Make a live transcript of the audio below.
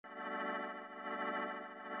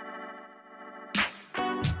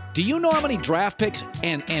Do you know how many draft picks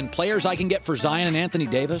and players I can get for Zion and Anthony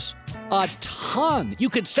Davis? A ton. You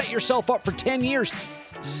could set yourself up for 10 years.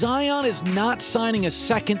 Zion is not signing a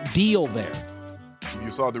second deal there. You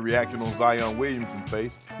saw the reaction on Zion Williamson's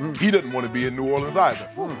face. He doesn't want to be in New Orleans either.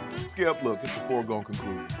 Skip, look, it's a foregone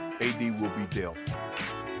conclusion. AD will be dealt.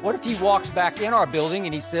 What if he walks back in our building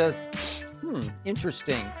and he says,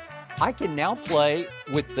 interesting. I can now play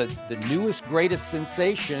with the newest, greatest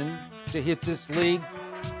sensation to hit this league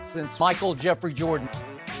since Michael Jeffrey Jordan.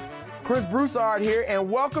 Chris Broussard here,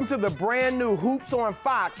 and welcome to the brand new Hoops on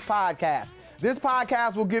Fox podcast. This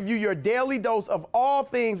podcast will give you your daily dose of all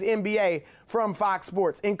things NBA from Fox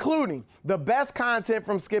Sports, including the best content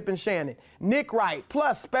from Skip and Shannon, Nick Wright,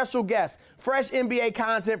 plus special guests, fresh NBA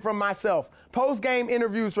content from myself, post-game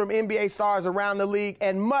interviews from NBA stars around the league,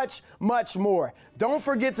 and much, much more. Don't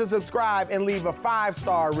forget to subscribe and leave a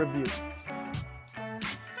 5-star review.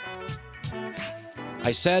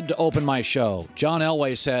 I said to open my show, John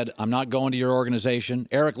Elway said, I'm not going to your organization.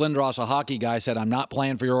 Eric Lindros, a hockey guy, said, I'm not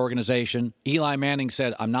playing for your organization. Eli Manning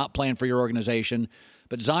said, I'm not playing for your organization.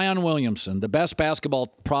 But Zion Williamson, the best basketball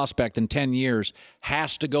prospect in 10 years,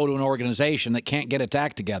 has to go to an organization that can't get its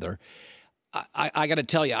act together. I got to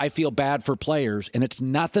tell you, I feel bad for players, and it's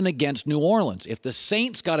nothing against New Orleans. If the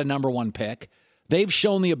Saints got a number one pick, they've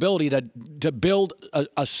shown the ability to build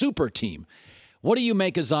a super team. What do you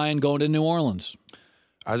make of Zion going to New Orleans?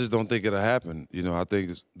 I just don't think it'll happen. You know, I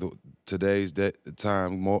think today's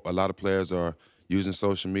time, a lot of players are using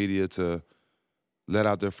social media to let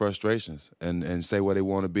out their frustrations and say what they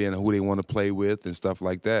want to be and who they want to play with and stuff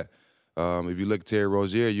like that. If you look at Terry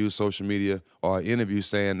Rozier, used social media or an interview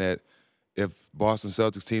saying that if Boston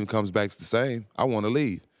Celtics team comes back the same, I want to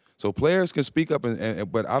leave. So players can speak up,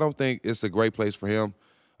 but I don't think it's a great place for him.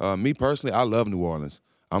 Me personally, I love New Orleans.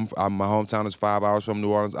 My hometown is 5 hours from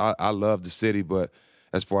New Orleans. I love the city, but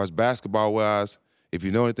as far as basketball-wise, if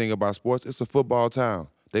you know anything about sports, it's a football town.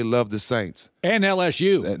 They love the Saints. And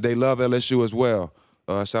LSU. They love LSU as well.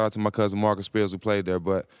 Shout out to my cousin Marcus Spears who played there.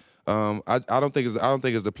 But I don't think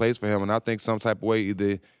it's the place for him. And I think some type of way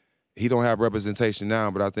either he don't have representation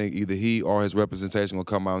now, but I think either he or his representation will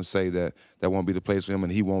come out and say that won't be the place for him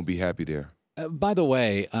and he won't be happy there. By the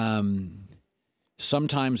way,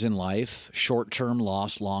 sometimes in life, short-term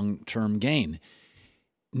loss, long-term gain.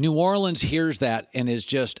 New Orleans hears that and is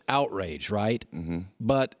just outraged, right? Mm-hmm.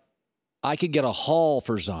 But I could get a haul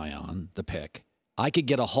for Zion, the pick. I could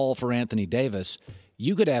get a haul for Anthony Davis.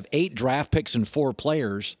 You could have 8 draft picks and 4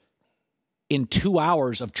 players in 2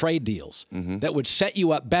 hours of trade deals that would set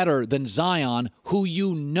you up better than Zion, who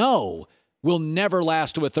you know will never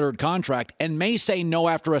last to a third contract and may say no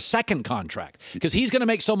after a second contract because he's going to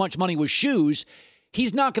make so much money with shoes,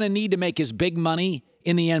 he's not going to need to make his big money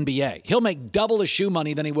in the NBA. He'll make double the shoe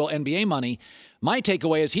money than he will NBA money. My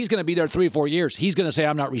takeaway is he's going to be there 3 or 4 years. He's going to say,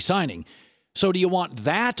 I'm not re-signing. So do you want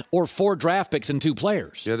that or 4 draft picks and 2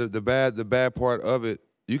 players? Yeah, the bad part of it,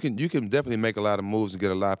 you can definitely make a lot of moves and get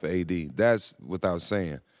a lot for AD. That's without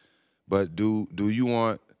saying. But do you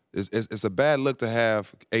want it's a bad look to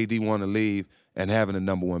have AD want to leave and having a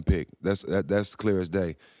number 1 pick. That's clear as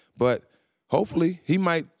day. But hopefully he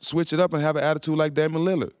might switch it up and have an attitude like Damian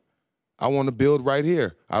Lillard. I want to build right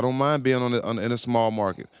here. I don't mind being in a small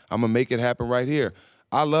market. I'm gonna make it happen right here.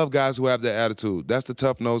 I love guys who have that attitude. That's the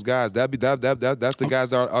tough-nosed guys. That's the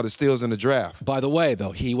guys that are the steals in the draft. By the way,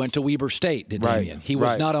 though, he went to Weber State, did Damian? He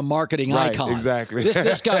was not a marketing icon. Exactly.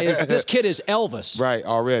 This kid is Elvis. Right,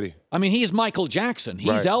 already. I mean, he's Michael Jackson.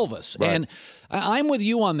 He's Elvis. Right. And I'm with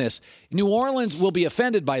you on this. New Orleans will be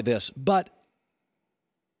offended by this, but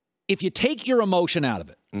if you take your emotion out of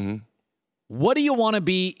it, what do you want to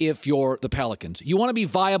be if you're the Pelicans? You want to be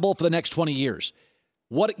viable for the next 20 years.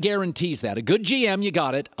 What guarantees that? A good GM, you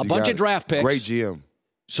got it. A bunch of draft picks. Great GM.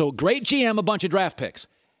 So great GM, a bunch of draft picks.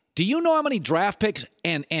 Do you know how many draft picks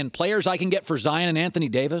and players I can get for Zion and Anthony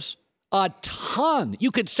Davis? A ton.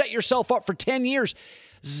 You could set yourself up for 10 years.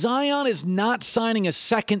 Zion is not signing a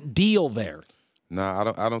second deal there.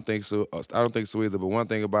 No, I don't think so. I don't think so either. But one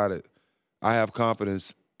thing about it, I have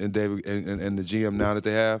confidence in David and the GM now that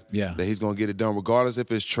they have, that he's going to get it done, regardless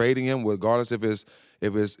if it's trading him, regardless if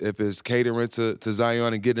it's catering to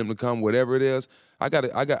Zion and getting him to come, whatever it is.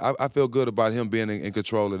 I feel good about him being in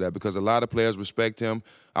control of that because a lot of players respect him.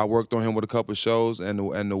 I worked on him with a couple of shows, and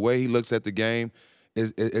the way he looks at the game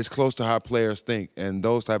is close to how players think, and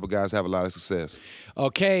those type of guys have a lot of success.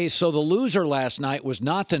 Okay, so the loser last night was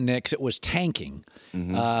not the Knicks; it was tanking.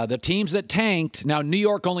 The teams that tanked. Now New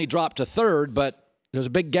York only dropped to 3rd, but there's a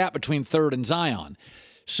big gap between 3rd and Zion.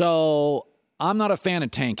 So I'm not a fan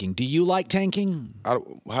of tanking. Do you like tanking?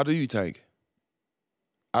 How do you tank?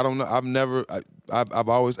 I don't know. I've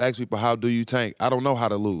always asked people, how do you tank? I don't know how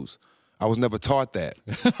to lose. I was never taught that.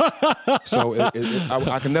 So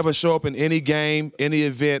I can never show up in any game, any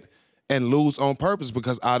event, and lose on purpose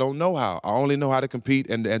because I don't know how. I only know how to compete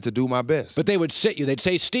and to do my best. But they would sit you. They'd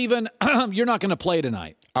say, Steven, you're not going to play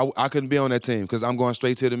tonight. I couldn't be on that team because I'm going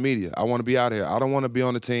straight to the media. I want to be out here. I don't want to be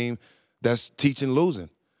on a team that's teaching losing.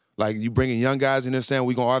 Like, you bringing young guys in there saying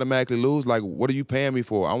we're going to automatically lose. Like, what are you paying me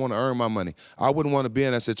for? I want to earn my money. I wouldn't want to be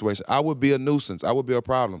in that situation. I would be a nuisance. I would be a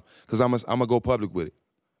problem because I'm going to go public with it.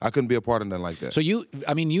 I couldn't be a part of nothing like that. So you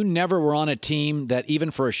never were on a team that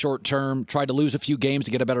even for a short term tried to lose a few games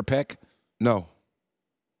to get a better pick? No,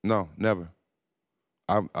 never.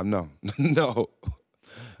 No.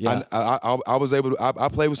 Yeah. I was able to. I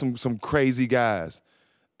played with some crazy guys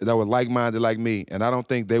that were like-minded like me, and I don't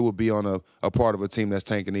think they would be on a part of a team that's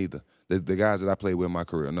tanking either. The guys that I played with in my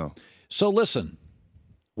career, no. So listen,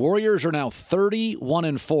 Warriors are now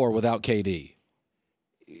 31-4 without KD.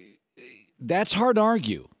 That's hard to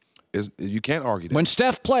argue. You can't argue that. When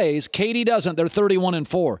Steph plays, KD doesn't. They're 31-4.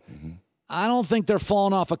 Mm-hmm. I don't think they're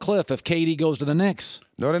falling off a cliff if KD goes to the Knicks.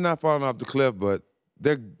 No, they're not falling off the cliff, but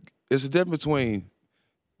it's a difference between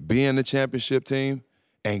being the championship team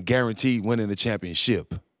and guaranteed winning the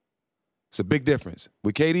championship. It's a big difference.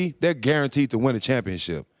 With KD, they're guaranteed to win a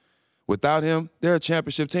championship. Without him, they're a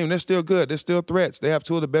championship team. They're still good. They're still threats. They have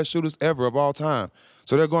two of the best shooters ever of all time.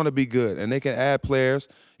 So they're going to be good, and they can add players.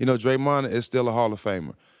 You know, Draymond is still a Hall of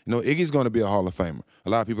Famer. You know, Iggy's going to be a Hall of Famer. A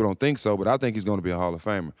lot of people don't think so, but I think he's going to be a Hall of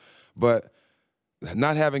Famer. But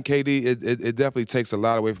not having KD, it definitely takes a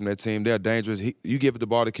lot away from that team. They're dangerous. You give the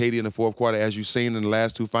ball to KD in the fourth quarter, as you've seen in the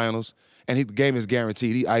last two finals, and the game is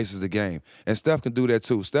guaranteed. He ices the game. And Steph can do that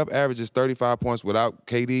too. Steph averages 35 points without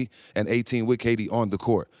KD and 18 with KD on the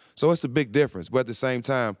court. So it's a big difference. But at the same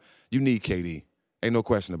time, you need KD. Ain't no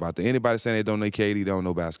question about that. Anybody saying they don't need KD, they don't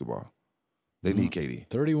know basketball. They need KD.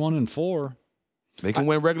 31-4. They can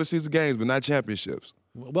win regular season games, but not championships.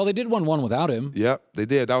 Well, they did win one without him. Yep, they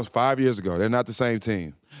did. That was 5 years ago. They're not the same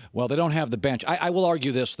team. Well, they don't have the bench. I will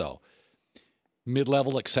argue this, though.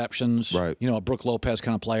 Mid-level exceptions, right? You know, a Brook Lopez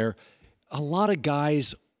kind of player. I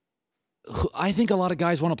think a lot of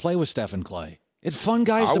guys want to play with Steph and Clay. It's fun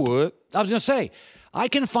guys. I would. I was going to say, I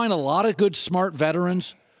can find a lot of good, smart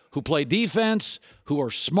veterans who play defense, who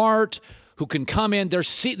are smart, who can come in. They're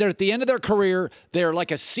at the end of their career. They're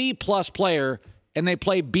like a C-plus player, and they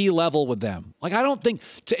play B level with them. Like, I don't think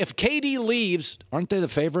if KD leaves, aren't they the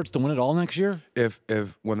favorites to win it all next year?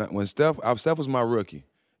 When Steph was my rookie,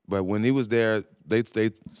 but when he was there, they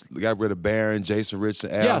got rid of Barron, Jason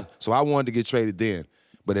Richardson, Al. Yeah. So I wanted to get traded then.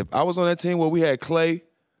 But if I was on that team where we had Clay,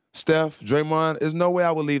 Steph, Draymond, there's no way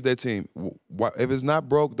I would leave that team. If it's not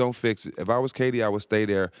broke, don't fix it. If I was KD, I would stay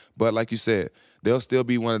there. But like you said, they'll still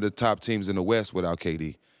be one of the top teams in the West without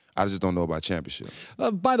KD. I just don't know about championship.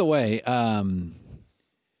 By the way,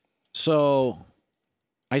 so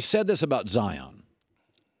I said this about Zion.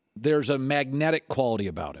 There's a magnetic quality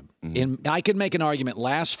about him. Mm-hmm. I could make an argument,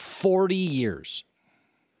 last 40 years,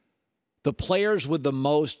 the players with the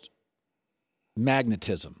most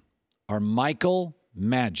magnetism are Michael,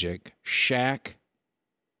 Magic, Shaq,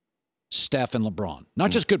 Steph, and LeBron.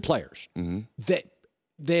 Not just good players. Mm-hmm.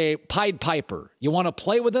 They Pied Piper. You want to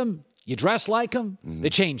play with them? You dress like them. Mm-hmm. They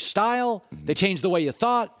change style. Mm-hmm. They change the way you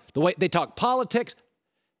thought, the way they talk politics.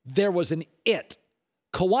 There was an it.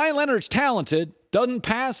 Kawhi Leonard's talented, doesn't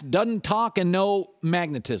pass, doesn't talk, and no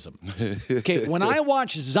magnetism. Okay, when I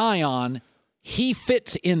watch Zion, he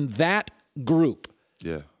fits in that group.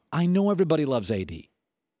 Yeah. I know everybody loves AD.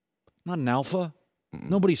 Not an alpha.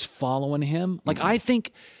 Nobody's following him. Like, I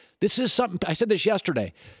think this is something, I said this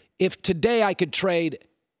yesterday. If today I could trade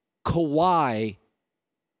Kawhi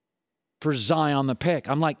for Zion the pick,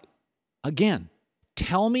 I'm like, again,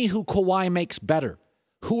 tell me who Kawhi makes better.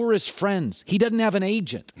 Who are his friends? He doesn't have an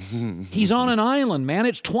agent. He's on an island, man.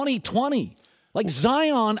 It's 2020. Like,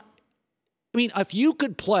 Zion, I mean, if you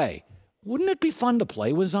could play, wouldn't it be fun to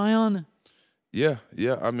play with Zion? Yeah.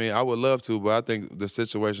 I mean, I would love to, but I think the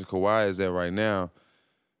situation Kawhi is at right now,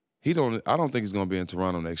 I don't think he's going to be in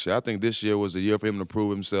Toronto next year. I think this year was a year for him to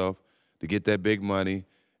prove himself, to get that big money,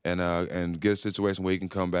 and get a situation where he can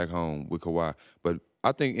come back home with Kawhi. But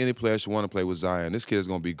I think any player should want to play with Zion. This kid is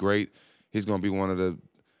going to be great. He's going to be one of the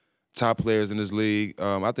top players in this league.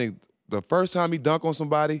 I think the first time he dunk on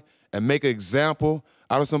somebody and make an example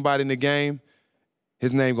out of somebody in the game,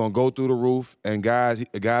 his name going to go through the roof, and guys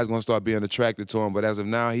going to start being attracted to him. But as of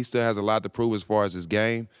now, he still has a lot to prove as far as his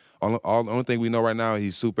game. The only thing we know right now,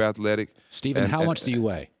 he's super athletic. Steven, how much do you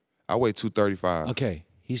weigh? I weigh 235. Okay,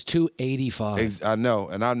 he's 285. I know,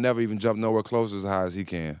 and I'll never even jump nowhere close as high as he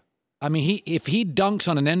can. I mean, if he dunks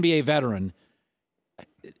on an NBA veteran,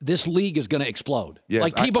 this league is going to explode. Yes,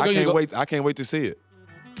 like people I can't wait. I can't wait to see it.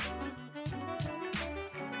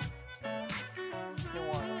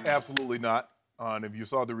 Absolutely not. And if you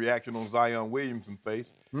saw the reaction on Zion Williamson's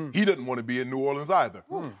face, he doesn't want to be in New Orleans either.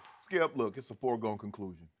 Skip, look, it's a foregone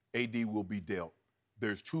conclusion. AD will be dealt.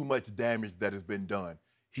 There's too much damage that has been done.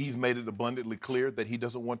 He's made it abundantly clear that he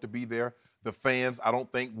doesn't want to be there. The fans, I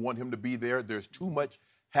don't think, want him to be there. There's too much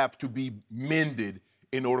have to be mended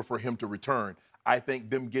in order for him to return. I think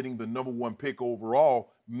them getting the number 1 pick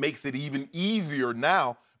overall makes it even easier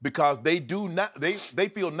now because they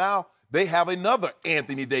feel now they have another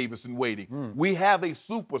Anthony Davis in waiting. We have a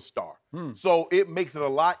superstar. So it makes it a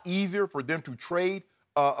lot easier for them to trade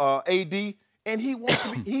AD. And he wants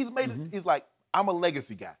to be, he's made it, he's like, I'm a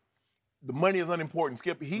legacy guy. The money is unimportant.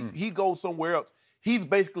 Skip, he goes somewhere else. He's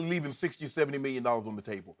basically leaving $60, $70 million on the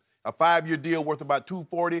table. A 5-year deal worth about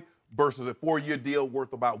 $240 versus a 4-year deal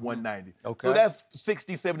worth about $190. Okay. So that's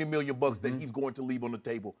 $60, $70 million that he's going to leave on the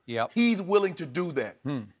table. Yep. He's willing to do that.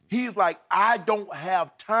 He's like, I don't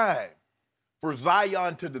have time for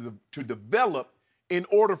Zion to develop in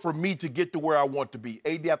order for me to get to where I want to be.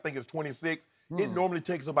 AD, I think, is 26. It normally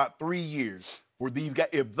takes about 3 years for these guys.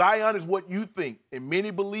 If Zion is what you think, and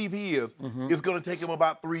many believe he is, it's going to take him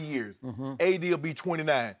about 3 years. AD will be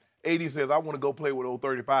 29. AD says, I want to go play with an old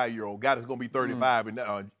 35-year-old guy that's going to be 35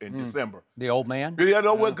 in December. The old man? Yeah,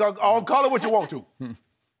 no, call it what you want to.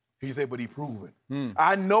 He said, but he proven.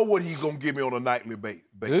 I know what he's going to give me on a nightly basis.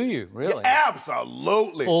 Do you? Really? Yeah,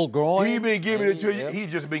 absolutely. Full groin? He been giving it to you.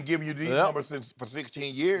 He's just been giving you these numbers for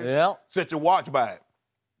 16 years. Yeah. Set your watch by it.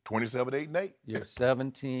 27, 8, and 8. You're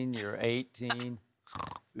 17, you're 18.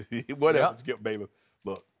 Whatever, Skip Bayless.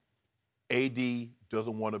 Look, AD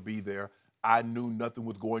doesn't want to be there. I knew nothing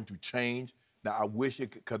was going to change. Now, I wish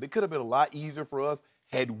because it could have been a lot easier for us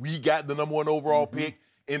had we got the number 1 overall pick,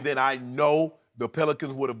 and then I know the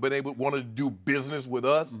Pelicans would have wanted to do business with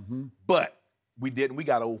us, but we didn't. We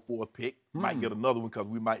got an 4th pick. Might get another one because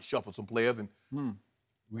we might shuffle some players, and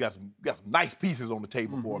we got some nice pieces on the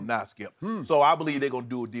table for them now, Skip. So I believe they're going to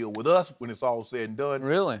do a deal with us when it's all said and done.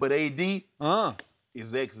 Really? But AD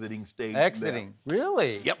is exiting stage. Exiting.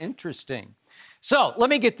 Really? Yep. Interesting. So let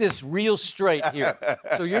me get this real straight here.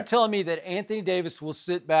 So you're telling me that Anthony Davis will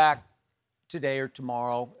sit back today or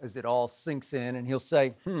tomorrow as it all sinks in and he'll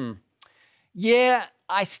say, yeah,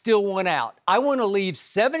 I still want out. I want to leave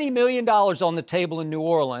 $70 million on the table in New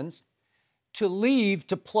Orleans to leave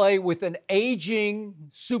to play with an aging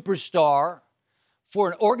superstar for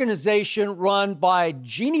an organization run by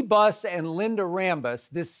Jeannie Buss and Linda Rambis,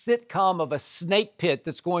 this sitcom of a snake pit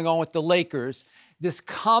that's going on with the Lakers, this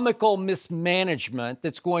comical mismanagement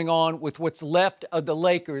that's going on with what's left of the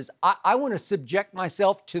Lakers. I want to subject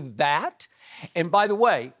myself to that. And by the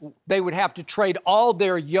way, they would have to trade all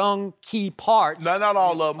their young key parts. No, not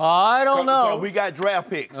all of them. I don't know. We got draft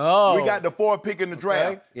picks. Oh. We got the 4th pick in the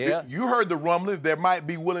draft. Okay. Yeah. You heard the rumblings. They might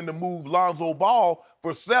be willing to move Lonzo Ball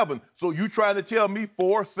for 7. So you trying to tell me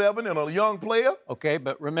 4, 7, and a young player? Okay,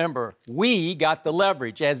 but remember, we got the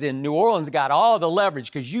leverage, as in New Orleans got all the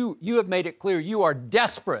leverage, because you have made it clear you are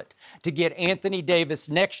desperate to get Anthony Davis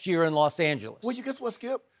next year in Los Angeles. Well, you guess what,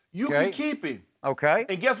 Skip? You can keep him. Okay.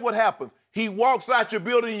 And guess what happens? He walks out your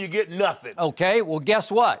building and you get nothing. Okay, well, guess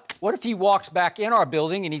what? What if he walks back in our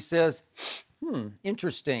building and he says,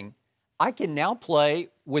 interesting. I can now play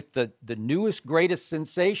with the newest, greatest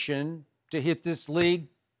sensation to hit this league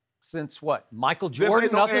since what? Michael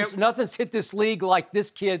Jordan? Nothing's hit this league like this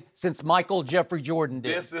kid since Michael Jeffrey Jordan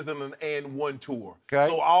did. This isn't an and one tour. Okay.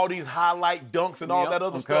 So all these highlight dunks and all that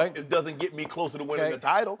other stuff, it doesn't get me closer to winning the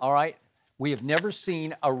title. All right. We have never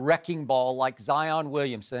seen a wrecking ball like Zion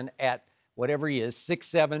Williamson at whatever he is,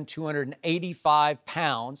 6'7", 285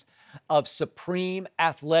 pounds of supreme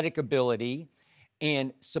athletic ability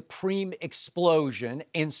and supreme explosion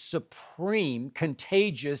and supreme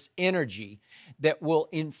contagious energy that will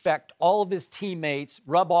infect all of his teammates,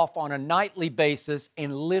 rub off on a nightly basis,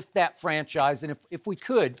 and lift that franchise. And if we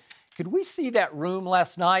could we see that room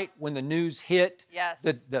last night when the news hit? Yes.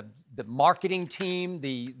 The marketing team,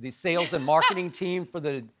 the sales and marketing team for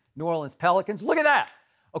the New Orleans Pelicans. Look at that.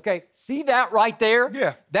 Okay, see that right there?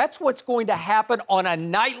 Yeah. That's what's going to happen on a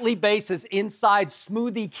nightly basis inside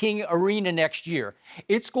Smoothie King Arena next year.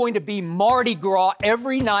 It's going to be Mardi Gras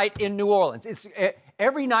every night in New Orleans.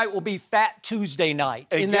 Every night will be Fat Tuesday night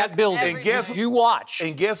that building. And guess you watch.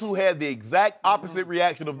 And guess who had the exact opposite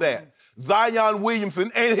reaction of that? Zion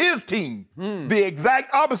Williamson and his team. The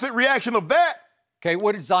exact opposite reaction of that. Okay,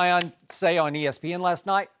 what did Zion say on ESPN last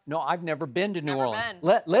night? No, I've never been to New Orleans.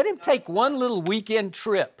 Let him take one little weekend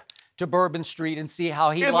trip to Bourbon Street and see how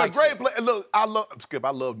he It's likes a great it. place. Look, I love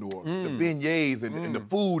the New Orleans. The beignets and the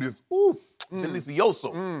food is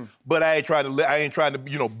delicioso. But I ain't trying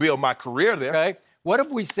to build my career there. Okay. What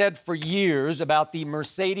have we said for years about the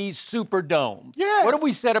Mercedes Superdome? Yes. What have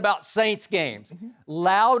we said about Saints games?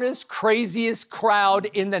 Loudest, craziest crowd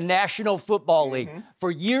in the National Football League.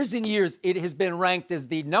 For years and years, it has been ranked as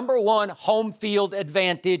the #1 home field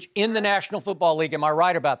advantage in the National Football League. Am I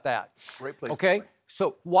right about that? Great place. Okay.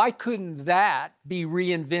 So why couldn't that be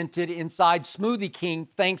reinvented inside Smoothie King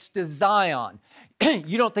thanks to Zion?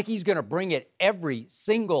 You don't think he's going to bring it every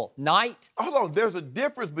single night? Hold on. There's a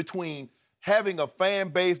difference between having a fan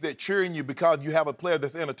base that cheering you because you have a player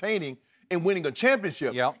that's entertaining and winning a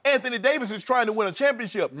championship. Yep. Anthony Davis is trying to win a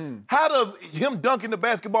championship. How does him dunking the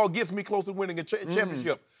basketball gets me close to winning a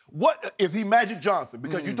championship? What is he Magic Johnson?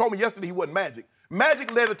 Because you told me yesterday he wasn't Magic.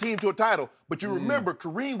 Magic led a team to a title, but you remember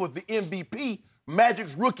Kareem was the MVP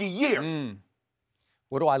Magic's rookie year.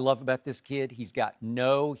 What do I love about this kid? He's got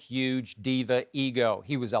no huge diva ego.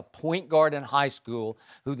 He was a point guard in high school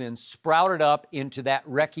who then sprouted up into that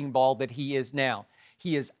wrecking ball that he is now.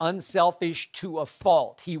 He is unselfish to a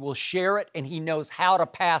fault. He will share it, and he knows how to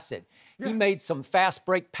pass it. He made some fast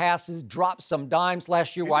break passes, dropped some dimes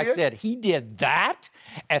last year where I said he did that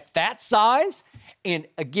at that size. And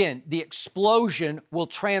again, the explosion will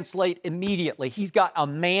translate immediately. He's got a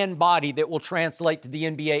man body that will translate to the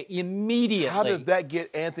NBA immediately. How does that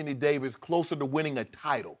get Anthony Davis closer to winning a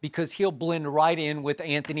title? Because he'll blend right in with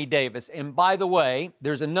Anthony Davis. And by the way,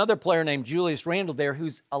 there's another player named Julius Randle there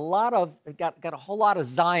who's got a whole lot of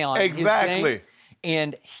Zion in his Exactly. game.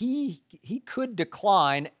 And he could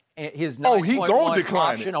decline his He 9.1 gonna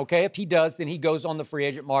decline option. it. Okay, if he does, then he goes on the free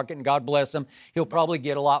agent market, and God bless him. He'll probably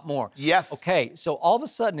get a lot more. Yes. Okay, so all of a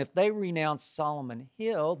sudden, if they renounce Solomon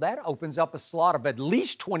Hill, that opens up a slot of at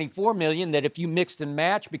least $24 million that if you mixed and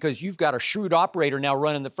match, because you've got a shrewd operator now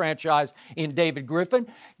running the franchise in David Griffin,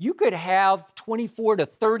 you could have $24 to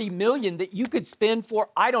 $30 million that you could spend for,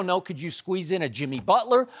 I don't know, could you squeeze in a Jimmy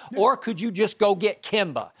Butler, or could you just go get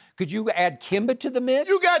Kemba? Could you add Kemba to the mix?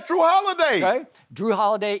 You got Drew Holiday. Okay. Drew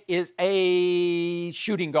Holiday is a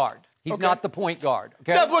shooting guard. He's not the point guard.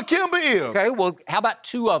 Okay. That's what Kemba is. Okay, well, how about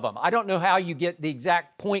two of them? I don't know how you get the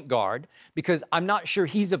exact point guard because I'm not sure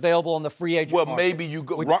he's available on the free agent Well, market. maybe you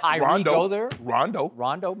go. Would Kyrie Rondo. go there?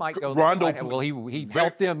 Rondo might go Rondo- there. Well, he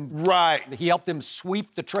helped them. Right. He helped them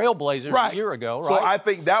sweep the Trailblazers a year ago, right? So I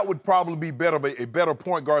think that would probably be a better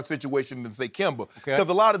point guard situation than, say, Kemba. Okay. Because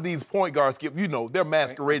a lot of these point guards, they're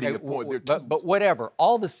masquerading at point. They're but whatever.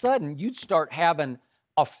 All of a sudden, you'd start having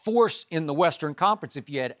a force in the Western Conference if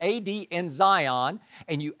you had AD and Zion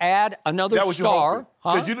and you add another that was star. Your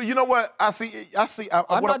hope. You know what? I see.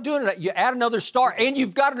 I'm not doing it. You add another star, and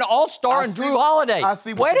you've got an all-star in Drew Holiday. I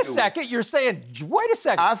see what Wait you're a doing. second. You're saying, wait a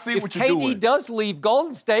second. I see if what you're KD doing. does leave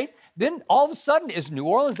Golden State, then all of a sudden, is New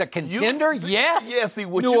Orleans a contender? Yes. Yeah, see,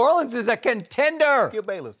 New Orleans is a contender. Skip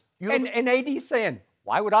Bayless. And AD saying,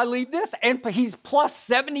 why would I leave this? And he's plus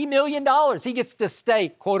 $70 million. He gets to stay,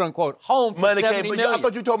 quote unquote, home for $70 million. I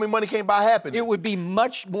thought you told me money can't buy happiness. It would be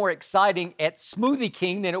much more exciting at Smoothie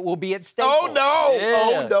King than it will be at Staples. Oh, no. Yeah,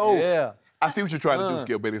 Oh, no. Yeah. I see what you're trying to do,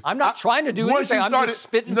 Skip Bayless. I'm not trying to do anything. I'm just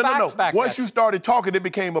spitting facts back Once at you started talking, it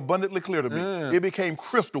became abundantly clear to me. It became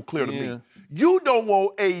crystal clear to me. You don't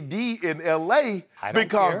want AD in L.A.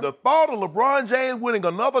 because care. the thought of LeBron James winning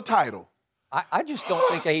another title. I just don't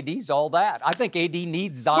think AD's all that. I think AD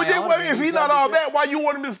needs Zion. If he's not all that, why you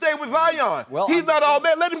want him to stay with Zion? Well, he's not all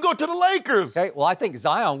that. Let him go to the Lakers. Okay, well, I think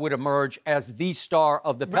Zion would emerge as the star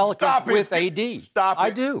of the Pelicans with AD. Stop it. I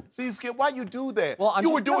do. See, Skip, why you do that? Well, you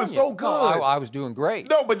were doing so good. No, I was doing great.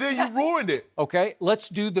 No, but then you ruined it. Okay, let's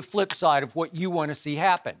do the flip side of what you want to see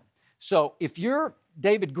happen. So if you're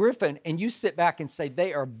David Griffin and you sit back and say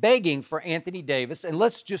they are begging for Anthony Davis, and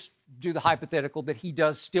let's just do the hypothetical that he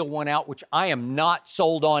does still want out, which I am not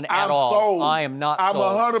sold on at all. Sold. I am not I'm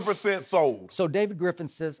sold. 100% sold. So David Griffin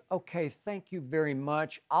says, okay, thank you very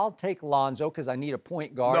much. I'll take Lonzo because I need a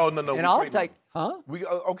point guard. No. And I'll take,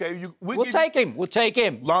 We'll take him. We'll take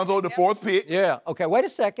him. Lonzo, the fourth pick. Yeah. Okay, wait a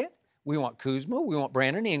second. We want Kuzma, we want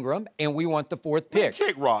Brandon Ingram, and we want the fourth pick.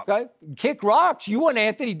 Kick rocks. Okay? Kick rocks. You want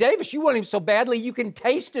Anthony Davis. You want him so badly you can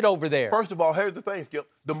taste it over there. First of all, here's the thing, Skip.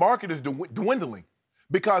 The market is dwindling.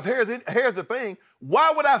 Because here's the thing.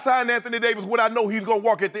 Why would I sign Anthony Davis when I know he's going to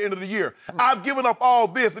walk at the end of the year? I've given up all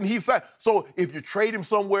this, and he's signed. So if you trade him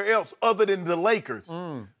somewhere else other than the Lakers,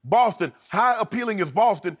 Boston, how appealing is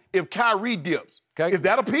Boston if Kyrie dips? Okay. Is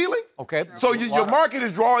that appealing? Okay. So your market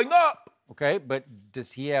is drawing up. Okay, but does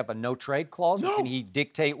he have a no-trade clause? No. Can he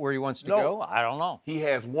dictate where he wants to No. go? I don't know. He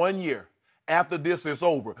has 1 year. After this is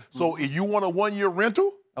over. So if you want a 1 year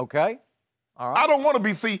rental, Okay. All right. I don't want to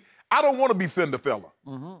be Cinderfella.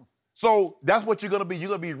 Mm-hmm. So that's what you're going to be. You're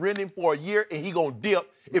going to be renting for a year, and he going to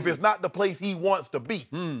dip if it's not the place he wants to be.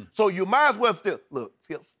 So you might as well Skip,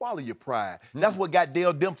 swallow your pride. That's what got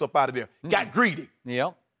Dale Demps up out of there. Got greedy.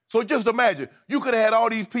 Yep. So just imagine, you could have had all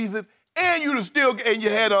these pieces, and you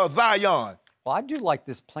had Zion. Well, I do like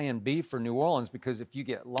this plan B for New Orleans because if you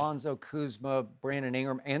get Lonzo, Kuzma, Brandon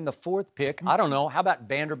Ingram, and the 4th pick, I don't know, how about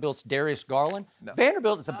Vanderbilt's Darius Garland? No.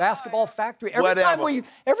 Vanderbilt is a basketball factory. Every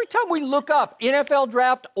time we look up NFL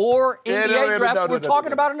draft or NBA draft, we're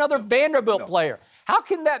talking about another Vanderbilt player. How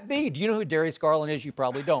can that be? Do you know who Darius Garland is? You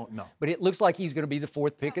probably don't. No. But it looks like he's going to be the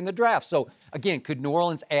 4th pick in the draft. So, again, could New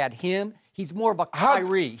Orleans add him? He's more of a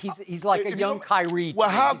Kyrie. He's like a young Kyrie.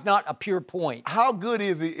 He's not a pure point. How good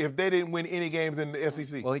is he if they didn't win any games in the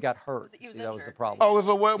SEC? Well, he got hurt. That was the problem. Oh,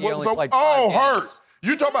 so what? Hurt.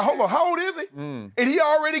 You talking about, hold on, how old is he? And he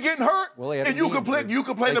already getting hurt? Well, and you complain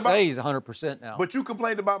about. They say he's 100% now. But you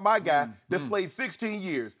complained about my guy that's played 16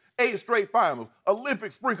 years, 8 straight finals,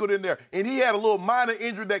 Olympics sprinkled in there, and he had a little minor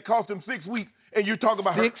injury that cost him 6 weeks. And you're talking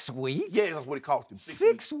about 6 weeks? Yeah, that's what it cost him.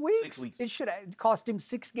 6 weeks? 6 weeks. It should have cost him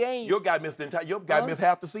 6 games. Your guy missed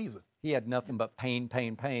half the season. He had nothing but pain,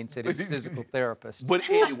 said his physical therapist. But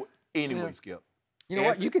anyway, Skip. You know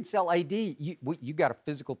what? You could sell AD. You got a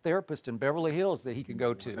physical therapist in Beverly Hills that he can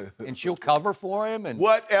go to, and she'll cover for him. And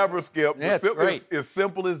whatever, Skip. Yeah, It's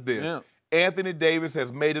simple as this. Yeah. Anthony Davis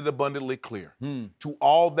has made it abundantly clear to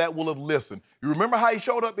all that will have listened. You remember how he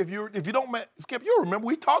showed up? If you don't, Skip, you remember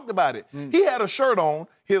we talked about it. He had a shirt on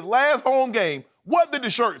his last home game. What did the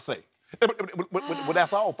shirt say? Well,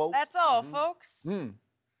 that's all, folks. That's all, folks.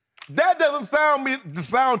 That doesn't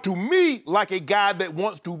sound to me like a guy that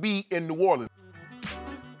wants to be in New Orleans.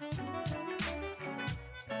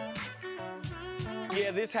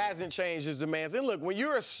 Yeah, this hasn't changed his demands. And look, when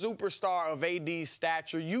you're a superstar of AD's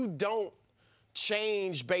stature, you don't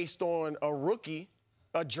change based on a rookie,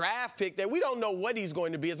 a draft pick that we don't know what he's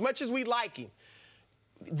going to be, as much as we like him.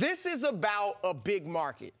 This is about a big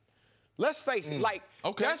market. Let's face it,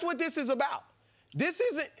 that's what this is about. This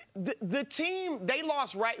isn't the team, they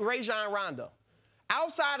lost Rajon Rondo.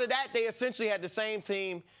 Outside of that, they essentially had the same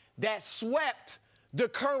team that swept the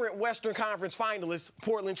current Western Conference finalists,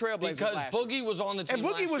 Portland Trailblazers. Because Boogie was on the team. And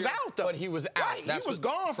Boogie was out, though. But he was out. Right, he was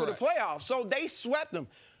gone for the playoffs. So they swept them.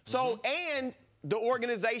 So, and the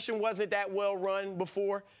organization wasn't that well run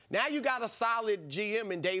before. Now you got a solid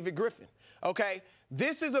GM in David Griffin. Okay?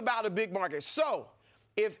 This is about a big market. So,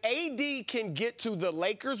 if AD can get to the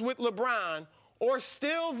Lakers with LeBron or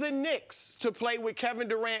still the Knicks to play with Kevin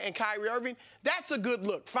Durant and Kyrie Irving, that's a good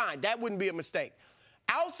look. Fine, that wouldn't be a mistake.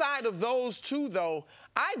 Outside of those two, though,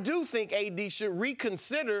 I do think AD should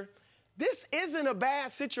reconsider. This isn't a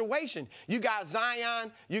bad situation. You got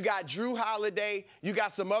Zion, you got Drew Holiday, you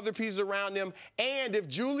got some other pieces around them, and if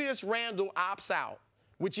Julius Randle opts out,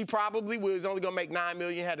 which he probably will, he's only going to make $9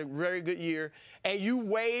 million, had a very good year, and you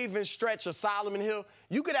waive and stretch a Solomon Hill,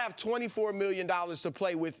 you could have $24 million to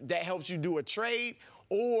play with that helps you do a trade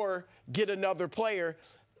or get another player.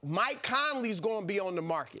 Mike Conley's going to be on the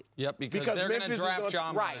market. Yep, because they're going to draft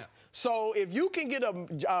John Morant. Right. So if you can get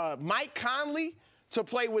a Mike Conley to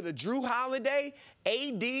play with a Drew Holiday,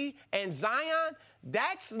 AD, and Zion,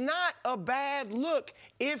 that's not a bad look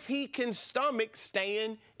if he can stomach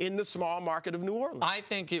staying in the small market of New Orleans. I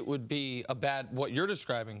think it would be what you're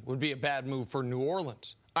describing would be a bad move for New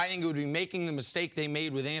Orleans. I think it would be making the mistake they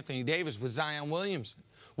made with Anthony Davis with Zion Williamson,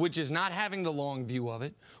 which is not having the long view of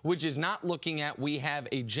it, which is not looking at we have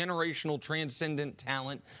a generational transcendent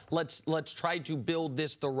talent. Let's try to build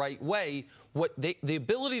this the right way. The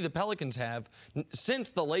ability the Pelicans have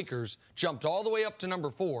since the Lakers jumped all the way up to number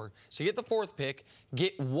 4, so get the 4th pick,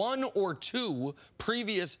 get 1 or 2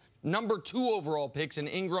 previous number 2 overall picks in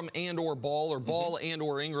Ingram and or Ball, or Ball and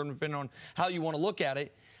or Ingram, depending on how you want to look at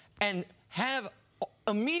it, and have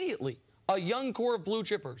immediately a young core of blue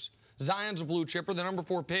chippers. Zion's a blue chipper, the number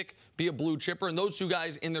 4 pick be a blue chipper, and those 2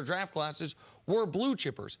 guys in their draft classes were blue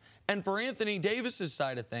chippers. And for Anthony Davis's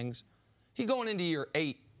side of things, he going into year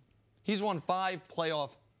 8. He's won 5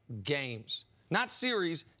 playoff games. Not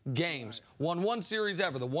series, games. Won 1 series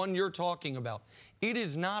ever, the one you're talking about. It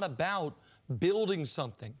is not about building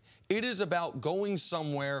something. It is about going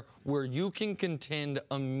somewhere where you can contend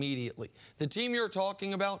immediately. The team you're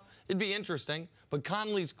talking about, it'd be interesting, but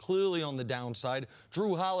Conley's clearly on the downside.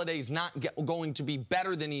 Drew Holiday's not going to be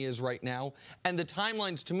better than he is right now, and the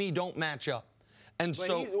timelines to me don't match up. And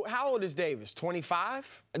so, how old is Davis?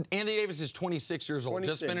 25? Anthony Davis is 26 years old.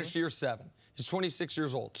 26. Just finished year 7. He's 26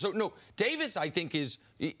 years old. So, no, Davis, I think, is.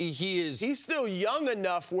 He's still young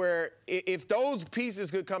enough where if those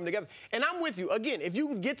pieces could come together. And I'm with you. Again, if you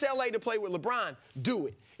can get to L.A. to play with LeBron, do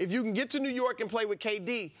it. If you can get to New York and play with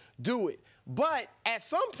KD, do it. But at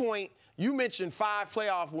some point, you mentioned 5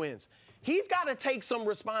 playoff wins. He's got to take some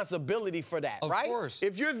responsibility for that, right? Of course.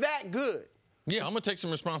 If you're that good. Yeah, I'm going to take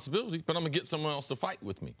some responsibility, but I'm going to get someone else to fight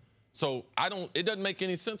with me. So it doesn't make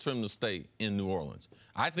any sense for him to stay in New Orleans.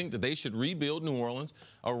 I think that they should rebuild New Orleans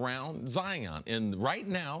around Zion. And right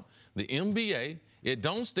now, the NBA, it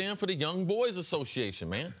don't stand for the Young Boys Association,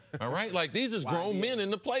 man. All right? Like, these is grown men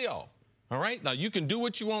in the playoff. All right? Now, you can do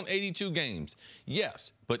what you want 82 games.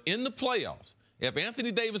 Yes, but in the playoffs, if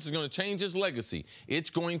Anthony Davis is going to change his legacy, it's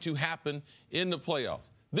going to happen in the playoffs.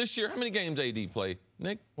 This year, how many games AD played,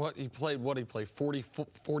 Nick? He played 40,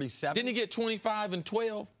 47? Didn't he get 25 and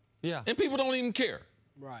 12? Yeah. And people don't even care.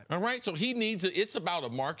 Right. All right? So he needs it. It's about a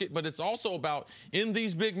market, but it's also about in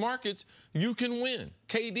these big markets, you can win.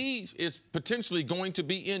 KD is potentially going to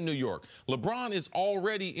be in New York. LeBron is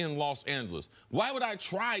already in Los Angeles. Why would I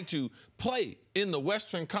try to play in the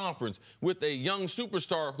Western Conference with a young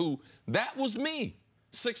superstar who, that was me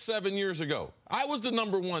 6-7 years ago? I was the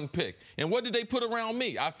 #1 pick. And what did they put around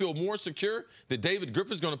me? I feel more secure that David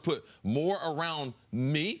Griffin's going to put more around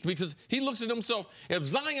me because he looks at himself. If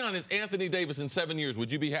Zion is Anthony Davis in 7 years,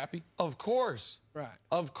 would you be happy? Of course. Right.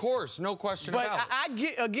 Of course. No question about it. But I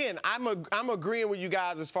get, again, I'm agreeing with you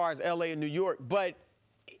guys as far as L.A. and New York, but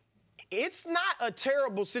it's not a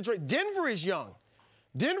terrible situation. Denver is young.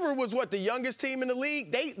 Denver was, the youngest team in the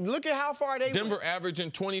league? Look at how far they Denver went.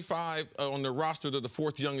 averaging 25 on the roster to the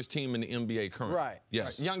 4th youngest team in the NBA currently. Right.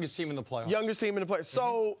 Yes. Right. Youngest team in the playoffs. Youngest team in the playoffs.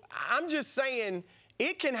 So I'm just saying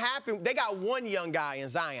it can happen. They got one young guy in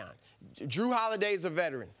Zion. Drew Holiday's a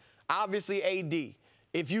veteran. Obviously AD.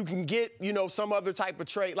 If you can get, some other type of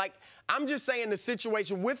trade. Like, I'm just saying the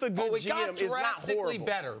situation with a good GM is not drastically horrible.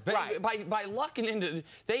 better. Right. By lucking into,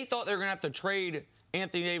 they thought they were going to have to trade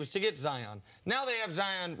Anthony Davis to get Zion. Now they have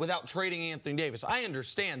Zion without trading Anthony Davis. I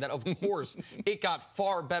understand that, of course, it got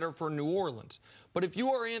far better for New Orleans. But if you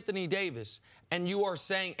are Anthony Davis and you are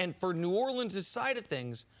saying, and for New Orleans' side of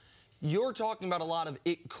things, you're talking about a lot of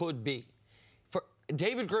it could be. For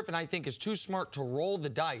David Griffin, I think, is too smart to roll the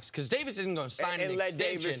dice because Davis isn't going to sign an let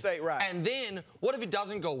extension. Davis stay, right. And then what if it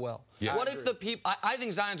doesn't go well? Yeah. What if the people? I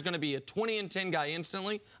think Zion's going to be a 20-10 guy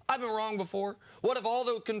instantly. I've been wrong before. What if all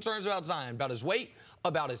the concerns about Zion, about his weight,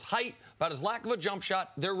 about his height, about his lack of a jump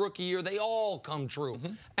shot, their rookie year, they all come true.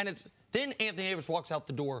 And then Anthony Davis walks out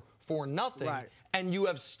the door for nothing, and you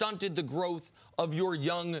have stunted the growth of your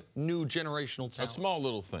young, new generational talent. A small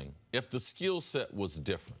little thing. If the skill set was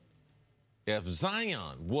different, if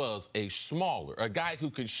Zion was a guy who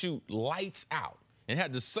could shoot lights out and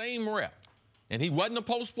had the same rep, and he wasn't a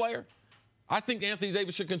post player, I think Anthony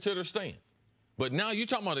Davis should consider staying. But now you're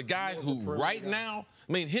talking about a guy who right now,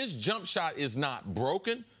 his jump shot is not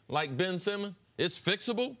broken like Ben Simmons. It's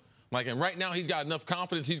fixable. And right now he's got enough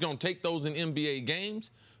confidence he's going to take those in NBA games.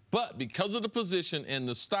 But because of the position and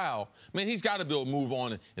the style, he's got to be able to move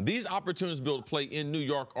on. And these opportunities to be able to play in New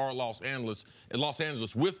York or Los Angeles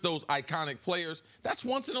with those iconic players, that's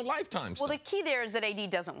once in a lifetime stuff. Well, the key there is that AD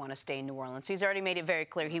doesn't want to stay in New Orleans. He's already made it very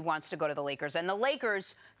clear he wants to go to the Lakers. And the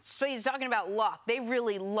Lakers, so he's talking about luck. They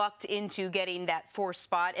really lucked into getting that 4th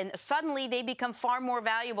spot. And suddenly they become far more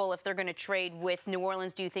valuable if they're going to trade with New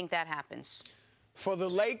Orleans. Do you think that happens? For the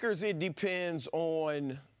Lakers, it depends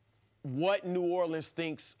on what New Orleans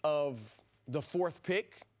thinks of the 4th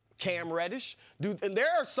pick, Cam Reddish. And there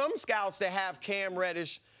are some scouts that have Cam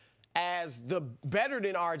Reddish as the better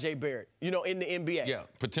than R.J. Barrett, in the NBA. Yeah,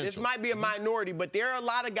 potential. This might be a minority, but there are a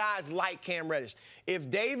lot of guys like Cam Reddish. If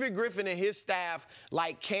David Griffin and his staff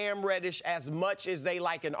like Cam Reddish as much as they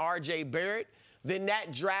like an R.J. Barrett, then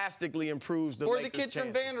that drastically improves the Lakers' the kids chances.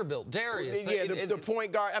 from Vanderbilt, Darius. Yeah, the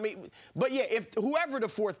point guard. But yeah, if whoever the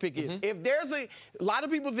 4th pick is, if there's a lot of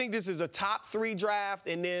people think this is a top 3 draft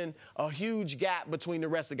and then a huge gap between the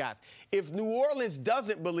rest of the guys. If New Orleans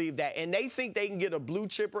doesn't believe that and they think they can get a blue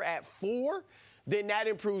chipper at 4, then that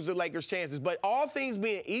improves the Lakers' chances. But all things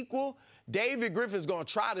being equal, David Griffin's going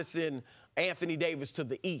to try to send Anthony Davis to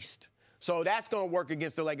the East. So that's going to work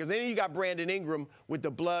against the Lakers. Then you got Brandon Ingram with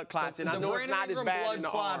the blood clots, and I know it's not as bad in the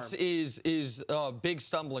arm. Blood clots is a big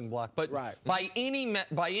stumbling block. But by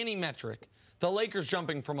any metric, the Lakers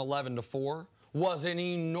jumping from 11 to 4 was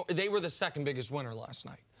they were the 2nd biggest winner last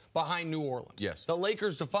night. behind New Orleans. Yes. The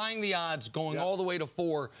Lakers defying the odds, going all the way to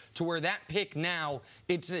 4, to where that pick now,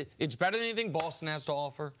 it's better than anything Boston has to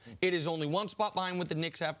offer. It is only one spot behind what the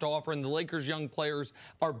Knicks have to offer, and the Lakers' young players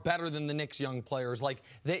are better than the Knicks' young players. Like,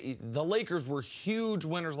 the Lakers were huge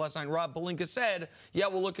winners last night. Rob Pelinka said, yeah,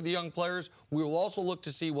 we'll look at the young players. We will also look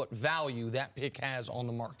to see what value that pick has on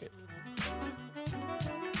the market.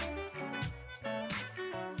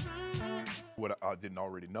 What I didn't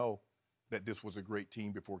already know, that this was a great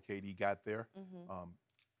team before KD got there.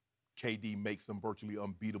 KD makes them virtually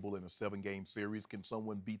unbeatable in a 7-game series. Can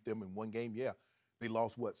someone beat them in one game? Yeah. They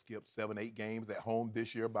lost, Skip, 7, 8 games at home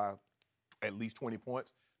this year by at least 20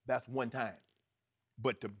 points. That's one time.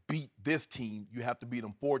 But to beat this team, you have to beat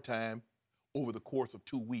them 4 times over the course of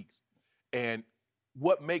 2 weeks. And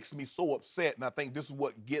what makes me so upset, and I think this is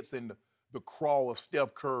what gets in the crawl of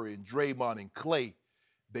Steph Curry and Draymond and Klay,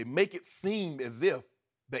 they make it seem as if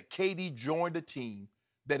that KD joined a team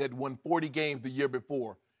that had won 40 games the year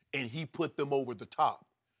before, and he put them over the top.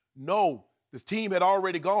 No, this team had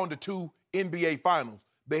already gone to 2 NBA Finals.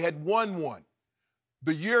 They had won 1.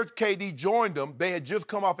 The year KD joined them, they had just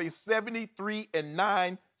come off a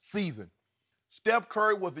 73-9 season. Steph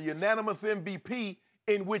Curry was a unanimous MVP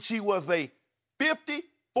in which he was a 50,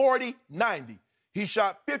 40, 90. He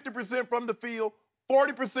shot 50% from the field,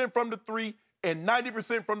 40% from the 3, and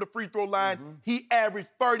 90% from the free throw line. He averaged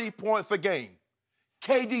 30 points a game.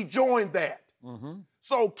 KD joined that.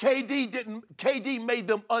 So KD made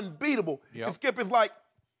them unbeatable. And Skip, it's like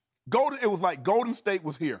it was like Golden State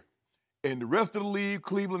was here, and the rest of the league,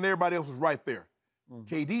 Cleveland, everybody else was right there.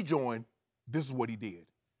 KD joined, this is what he did.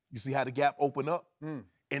 You see how the gap opened up?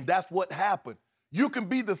 And that's what happened. You can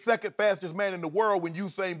be the second fastest man in the world when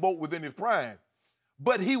Usain Bolt was in his prime,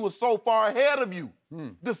 but he was so far ahead of you.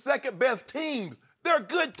 The second best teams, they're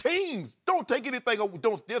good teams. Don't take anything,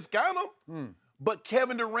 don't discount them. But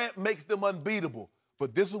Kevin Durant makes them unbeatable.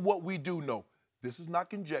 But this is what we do know. This is not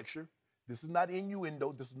conjecture. This is not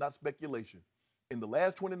innuendo. This is not speculation. In the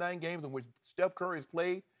last 29 games in which Steph Curry has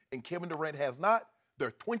played and Kevin Durant has not,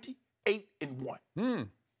 they're 28-1.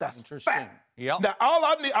 That's interesting. Fact. Yep. Now, all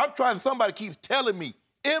I need, I'm trying, somebody keeps telling me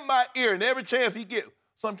in my ear, and every chance he gets,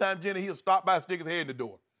 sometimes, Jenny, he'll stop by and stick his head in the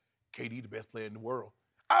door. KD, the best player in the world.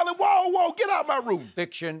 I like, whoa, get out of my room.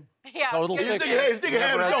 Fiction. Yeah, Total fiction. Stick your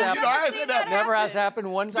head in the door. You know, I ain't said that. Never has happened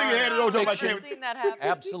one time. Stick your head in the door. I've seen that happen.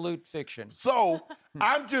 Absolute fiction. So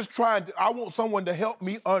I'm just trying to, I want someone to help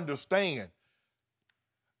me understand.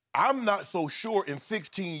 I'm not so sure in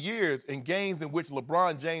 16 years in games in which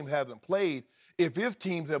LeBron James hasn't played if his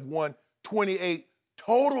teams have won 28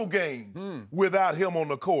 total games without him on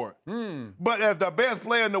the court. But as the best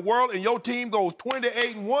player in the world and your team goes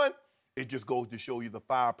 28-1, it just goes to show you the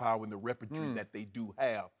firepower and the repertoire that they do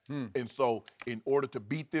have. And so in order to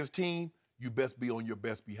beat this team, you best be on your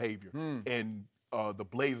best behavior. And the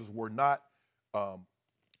Blazers were not.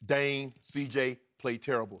 Dame, CJ played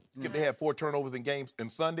terrible. Skip, they had 4 turnovers in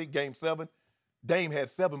Sunday, Game 7. Dame had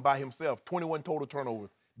 7 by himself, 21 total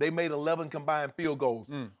turnovers. They made 11 combined field goals.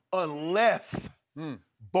 Unless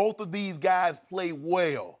both of these guys play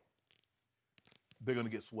well, they're going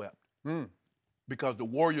to get swept. Because the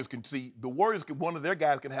Warriors one of their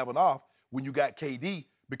guys can have an off when you got KD,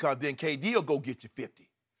 because then KD will go get you 50.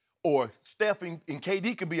 Or Steph and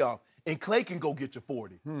KD can be off, and Klay can go get you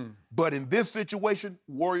 40. But in this situation,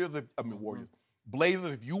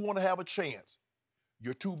 Blazers, if you want to have a chance,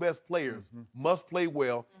 your 2 best players must play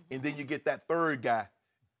well, and then you get that third guy.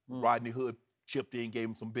 Rodney Hood chipped in, gave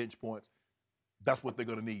him some bench points. That's what they're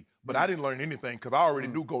going to need. But I didn't learn anything because I already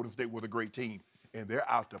knew Golden State was a great team, and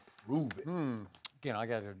they're out to prove it. Again, I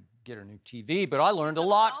got to get a new TV, but I learned a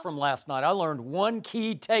lot from last night. I learned one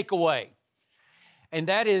key takeaway, and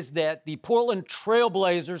that is that the Portland Trail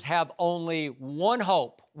Blazers have only one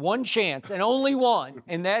hope, one chance, and only one,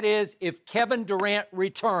 and that is if Kevin Durant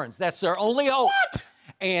returns. That's their only hope. What?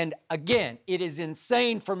 And again, it is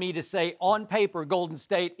insane for me to say on paper Golden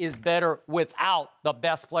State is better without the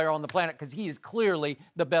best player on the planet, because he is clearly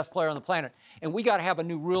the best player on the planet. And we got to have a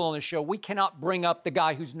new rule on the show. We cannot bring up the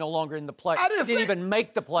guy who's no longer in the play. Didn't even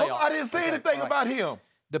make the playoffs. I didn't say anything about him.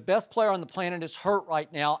 The best player on the planet is hurt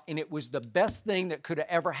right now, and it was the best thing that could have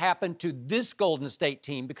ever happened to this Golden State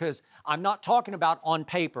team, because I'm not talking about on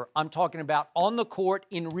paper. I'm talking about on the court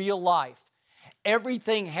in real life.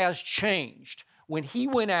 Everything has changed. When he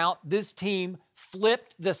went out, this team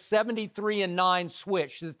flipped the 73-9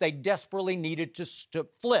 switch that they desperately needed to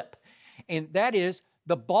flip. And that is,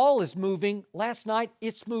 the ball is moving. Last night,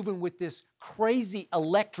 it's moving with this crazy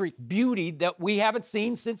electric beauty that we haven't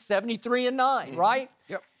seen since 73-9, right?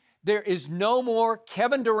 Yep. There is no more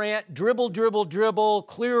Kevin Durant, dribble,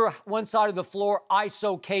 clear one side of the floor,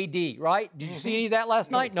 ISO KD, right? Did you see any of that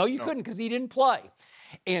last night? No, you couldn't because he didn't play.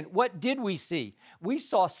 And what did we see? We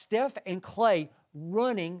saw Steph and Klay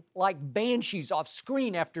running like banshees off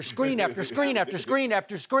screen after screen after screen after screen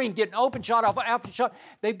after screen, getting open shot after shot.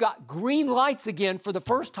 They've got green lights again for the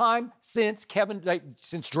first time since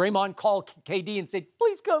Draymond called KD and said,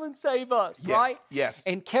 please come and save us, right? Yes.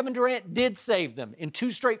 And Kevin Durant did save them in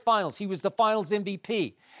 2 straight finals. He was the finals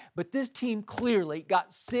MVP. But this team clearly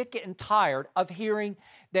got sick and tired of hearing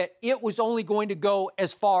that it was only going to go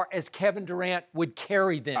as far as Kevin Durant would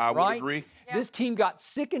carry them, I right? would agree. Yeah. This team got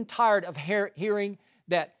sick and tired of hearing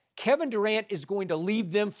that Kevin Durant is going to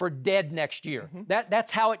leave them for dead next year.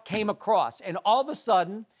 That's how it came across. And all of a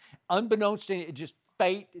sudden, unbeknownst to it, just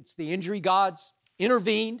fate, it's the injury gods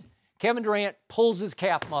intervened. Kevin Durant pulls his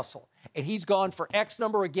calf muscle, and he's gone for X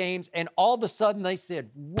number of games, and all of a sudden they said,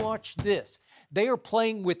 watch this. They are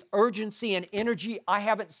playing with urgency and energy I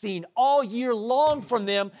haven't seen all year long from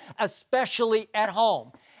them, especially at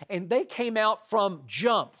home. And they came out from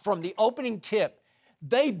the opening tip.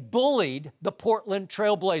 They bullied the Portland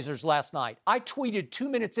Trailblazers last night. I tweeted 2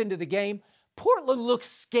 minutes into the game, Portland looks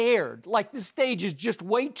scared, like the stage is just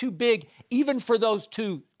way too big, even for those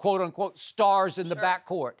 2, quote-unquote, stars in the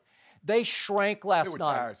backcourt. They shrank last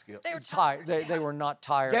night. They were tired, Skip. They were tired. They were not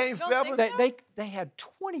tired. Game 7? They had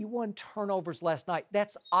 21 turnovers last night.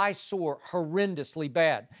 That's eyesore, horrendously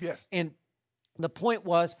bad. Yes. And the point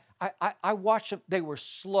was, I watched them. They were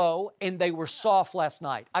slow and they were soft last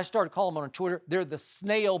night. I started calling them on Twitter. They're the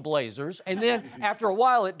snail blazers. And then after a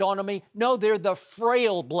while, it dawned on me, no, they're the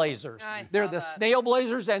frail blazers. They're the snail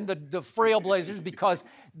blazers and the frail blazers because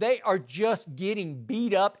they are just getting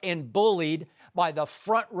beat up and bullied by the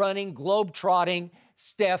front-running, globe-trotting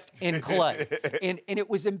Steph and Klay. and it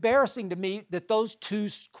was embarrassing to me that those 2,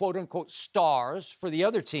 quote-unquote, stars for the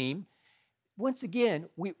other team, once again,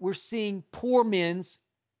 we're seeing poor men's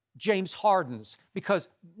James Harden's because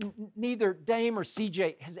neither Dame or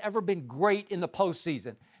CJ has ever been great in the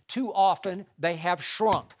postseason. Too often, they have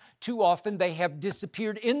shrunk. Too often, they have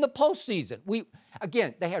disappeared in the postseason.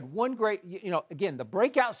 They had one great, the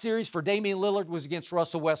breakout series for Damian Lillard was against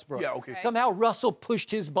Russell Westbrook. Yeah, okay. Somehow, Russell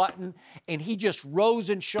pushed his button, and he just rose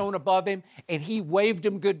and shone above him, and he waved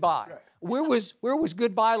him goodbye. Right. Where was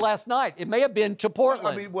goodbye last night? It may have been to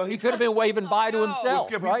Portland. He could have been waving bye to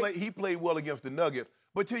himself, right? He played well against the Nuggets.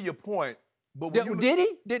 But to your point, did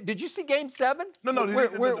he? Did you see Game 7? No.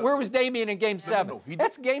 Where was Damian in Game 7? No,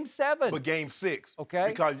 that's Game 7. But Game 6. Okay.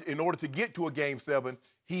 Because in order to get to a Game 7,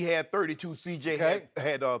 he had 32. CJ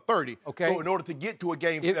had 30. Okay. So in order to get to a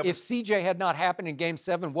Game 7, if CJ had not happened in Game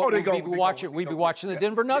 7, what would we be watching? We'd be watching the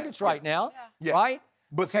Denver Nuggets right now, right?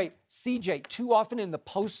 But CJ, too often in the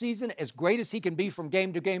postseason, as great as he can be from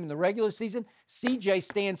game to game in the regular season, CJ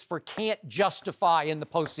stands for can't justify in the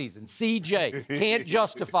postseason. CJ can't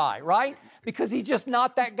justify, right? Because he's just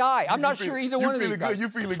not that guy. I'm not sure either one of these guys. You're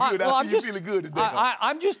feeling good. You're feeling good today.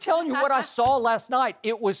 I'm just telling you what I saw last night.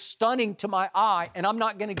 It was stunning to my eye, and I'm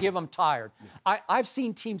not going to give them tired. I've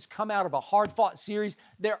seen teams come out of a hard-fought series.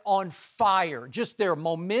 They're on fire, just their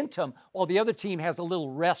momentum, while the other team has a little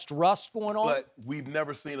rust going on. But we've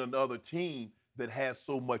never seen another team that has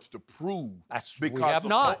so much to prove. We have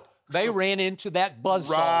not. They ran into that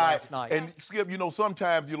buzzsaw last night. And Skip,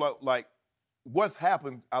 sometimes you're like, what's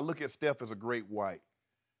happened? I look at Steph as a great white.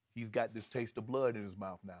 He's got this taste of blood in his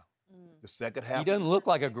mouth now. The second half. He doesn't look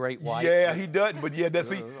like a great white. Yeah, he doesn't. But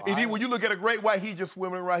that's he. And when you look at a great white, he's just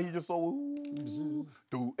swimming around. He's just so.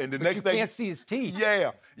 And the next thing. You can't see his teeth.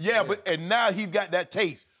 Yeah. But now he's got that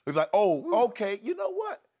taste. It's like, okay, you know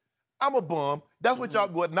what? I'm a bum. That's what y'all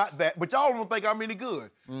go. Not that, but y'all don't think I'm any good.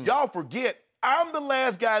 Y'all forget I'm the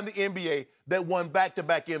last guy in the NBA that won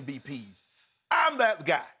back-to-back MVPs. I'm that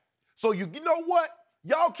guy. So you know what?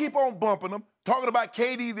 Y'all keep on bumping them, talking about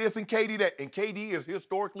KD this and KD that, and KD is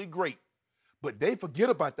historically great. But they forget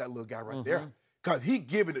about that little guy right there because he's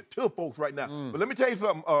giving it to folks right now. But let me tell you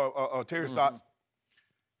something, Terry Stotts.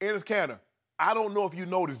 Enes Kanter, I don't know if you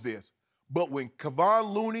noticed this, but when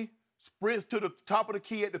Kevon Looney sprints to the top of the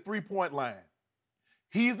key at the three-point line,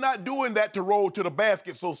 he's not doing that to roll to the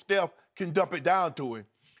basket so Steph can dump it down to him.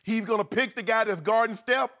 He's going to pick the guy that's guarding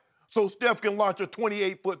Steph so Steph can launch a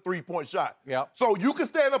 28-foot three-point shot. Yep. So you can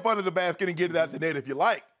stand up under the basket and get it out the net if you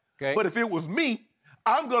like. Okay. But if it was me,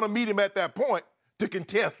 I'm going to meet him at that point to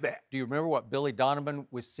contest that. Do you remember what Billy Donovan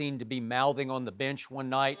was seen to be mouthing on the bench one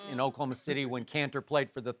night in Oklahoma City when Kanter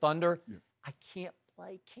played for the Thunder? Yeah. I can't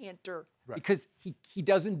play Kanter because he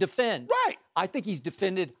doesn't defend. Right. I think he's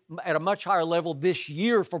defended at a much higher level this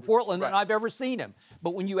year for Portland than I've ever seen him.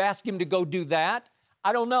 But when you ask him to go do that,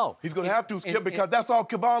 I don't know. He's going to have to, Skip, because that's all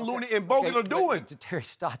Kevon Looney and Bogut are doing. To Terry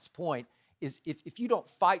Stott's point, is if you don't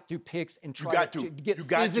fight through picks and try to get You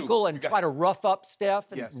got physical to. and try to rough up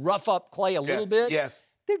Steph and Yes. rough up Clay a little bit, Yes.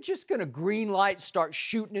 they're just going to green light, start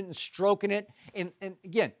shooting it and stroking it. And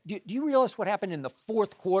again, do you realize what happened in the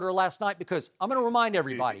fourth quarter last night? Because I'm going to remind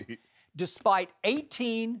everybody, despite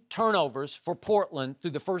 18 turnovers for Portland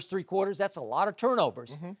through the first 3 quarters, that's a lot of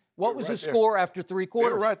turnovers. What was the score after 3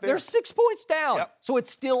 quarters? right there. They're 6 points down. Yep. So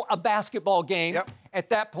it's still a basketball game at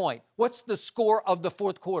that point. What's the score of the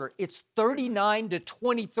fourth quarter? It's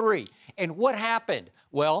 39-23. And what happened?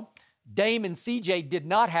 Well, Dame and CJ did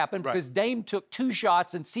not happen because Dame took 2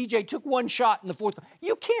 shots and CJ took 1 shot in the fourth.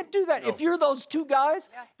 You can't do that. No. If you're those 2 guys,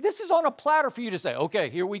 this is on a platter for you to say, okay,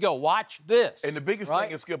 here we go. Watch this. And the biggest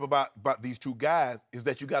thing, Skip, about these 2 guys is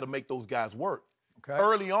that you got to make those guys work. Okay.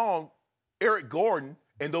 Early on, Eric Gordon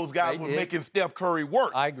and those guys were making Steph Curry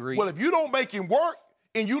work. I agree. Well, if you don't make him work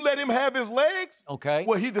and you let him have his legs, well,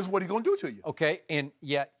 this is what he's going to do to you. Okay, and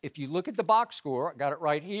yet if you look at the box score, I got it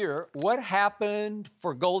right here, what happened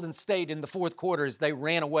for Golden State in the fourth quarter is they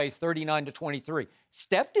ran away 39-23.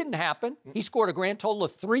 Steph didn't happen. He scored a grand total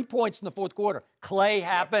of 3 points in the fourth quarter. Clay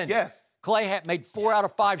happened. Yes. Clay made 4 out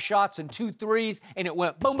of 5 shots and 2 threes, and it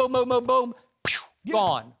went boom, boom, boom, boom, boom,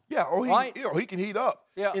 gone. Yeah, he can heat up.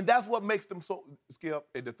 Yeah. And that's what makes them so, Skip.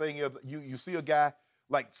 And the thing is, you see a guy,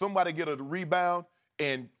 like somebody get a rebound,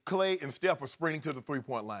 and Clay and Steph are sprinting to the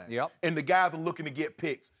three-point line. Yep. And the guys are looking to get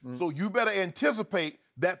picks. So you better anticipate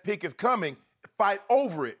that pick is coming, fight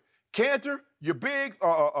over it. Cantor, your bigs,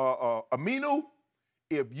 Aminu,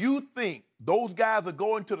 if you think those guys are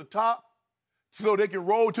going to the top so they can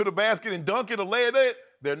roll to the basket and dunk it or lay it in,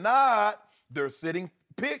 they're not. They're sitting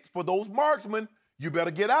picks for those marksmen. You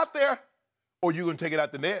better get out there or you're going to take it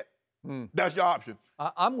out the net. That's your option.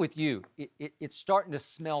 I'm with you. It's starting to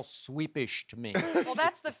smell sweepish to me. Well,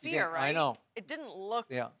 that's the fear, right? I know. It didn't look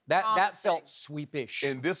that promising. felt sweepish.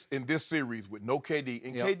 In this series with no KD,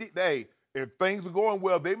 and KD, hey, if things are going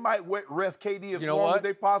well, they might rest KD as long as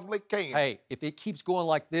they possibly can. Hey, if it keeps going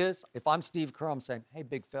like this, if I'm Steve Kerr, I'm saying, hey,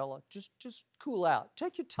 big fella, just cool out.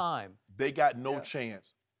 Take your time. They got no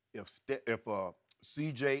chance if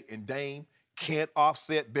CJ and Dame can't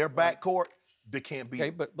offset their backcourt. They can't beat.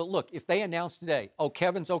 Okay, but look, if they announce today,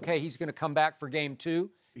 Kevin's okay, he's going to come back for game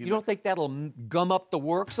 2, you don't think that'll gum up the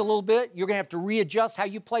works a little bit? You're going to have to readjust how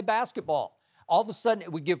you play basketball. All of a sudden,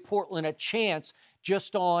 it would give Portland a chance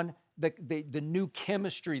just on the new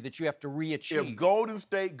chemistry that you have to re-achieve. If Golden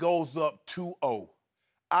State goes up 2-0,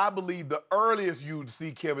 I believe the earliest you'd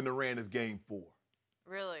see Kevin Durant is game 4.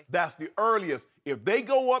 Really? That's the earliest. If they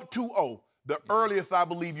go up 2-0, the earliest I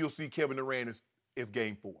believe you'll see Kevin Durant is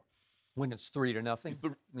game 4. When it's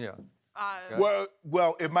 3-0? Yeah.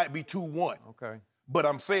 Well, it might be 2-1. Okay. But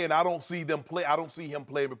I'm saying I don't see them play. I don't see him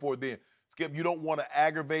playing before then. Skip, you don't want to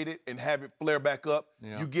aggravate it and have it flare back up.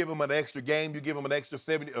 Yeah. You give him an extra game. You give him an extra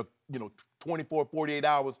 24, 48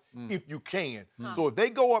 hours if you can. So if they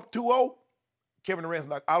go up 2-0, Kevin Durant's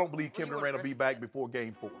not. I don't believe Kevin Durant will be back before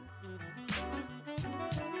game 4.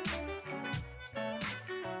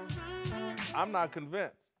 I'm not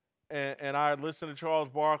convinced. And I listened to Charles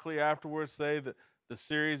Barkley afterwards say that the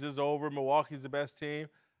series is over, Milwaukee's the best team.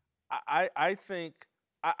 I think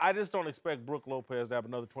I just don't expect Brook Lopez to have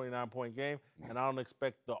another 29-point game, and I don't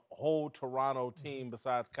expect the whole Toronto team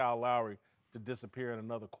besides Kyle Lowry to disappear in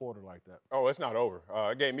another quarter like that. Oh, it's not over.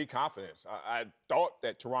 It gave me confidence. I thought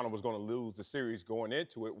that Toronto was going to lose the series going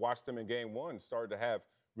into it. Watched them in game 1, started to have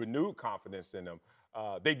renewed confidence in them.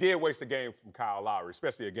 They did waste a game from Kyle Lowry,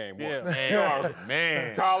 especially a game 1. Yeah,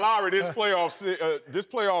 man. Kyle Lowry, this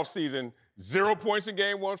playoff season, 0 points in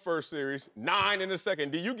game 1 first series, 9 in the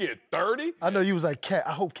second. Do you get 30? I know you was like, Cat,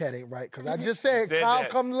 I hope Cat ain't right, because I just said Kyle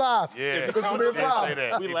come live. Yeah. It's going to be a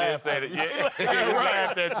problem. We laughed at it. Yeah. We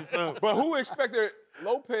laughed at you, too. But who expected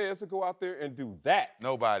Lopez to go out there and do that?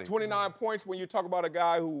 Nobody. 29 points when you talk about a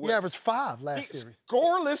guy who He averaged 5 last series.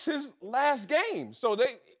 Scoreless his last game. So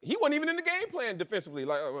he wasn't even in the game plan defensively.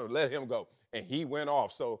 Like, let him go. And he went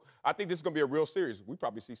off. So I think this is going to be a real series. We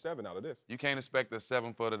probably see 7 out of this. You can't expect a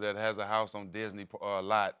 7-footer that has a house on Disney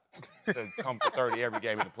lot to come to 30 every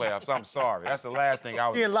game in the playoffs. I'm sorry. That's the last thing I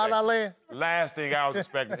was He in La expecting. La Land? Last thing I was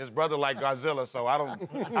expecting. His brother like Godzilla, so I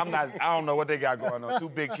don't know what they got going on. 2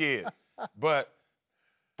 big kids. But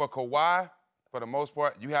for Kawhi, for the most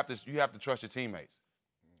part, you have to trust your teammates.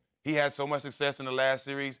 He had so much success in the last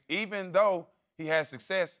series. Even though he had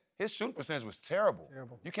success, his shooting percentage was terrible.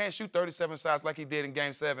 You can't shoot 37 shots like he did in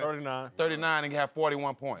Game 7. 39 and have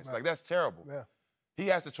 41 points. Right. Like, that's terrible. Yeah. He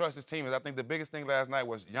has to trust his teammates. I think the biggest thing last night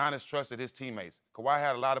was Giannis trusted his teammates. Kawhi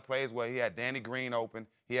had a lot of plays where he had Danny Green open.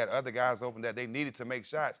 he had other guys open that they needed to make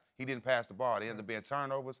shots. He didn't pass the ball. They ended up being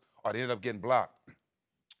turnovers or they ended up getting blocked.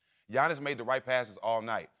 Giannis made the right passes all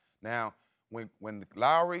night. Now, when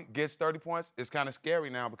Lowry gets 30 points, it's kind of scary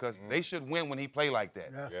now because they should win when he play like that.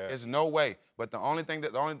 Yeah. Yeah. There's no way. But the only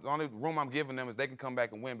room I'm giving them is they can come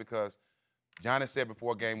back and win because Giannis said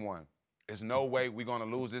before game 1, there's no way we're going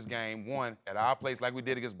to lose this game 1 at our place like we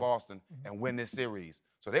did against Boston and win this series.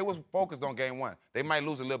 So they was focused on game 1. They might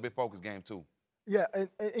lose a little bit focused game 2. Yeah, and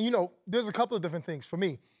you know, there's a couple of different things for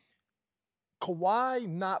me. Kawhi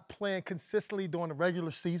not playing consistently during the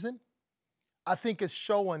regular season, I think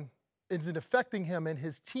is it affecting him and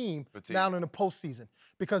his team down in the postseason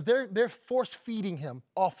because they're force feeding him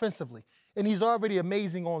offensively, and he's already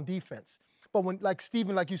amazing on defense. But when, like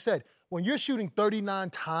Stephen, like you said, when you're shooting 39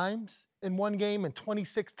 times in one game and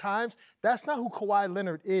 26 times, that's not who Kawhi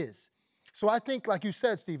Leonard is. So I think, like you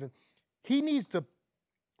said, Stephen, he needs to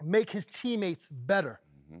make his teammates better.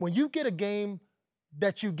 When you get a game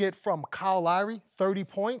that you get from Kyle Lowry, 30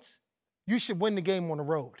 points, you should win the game on the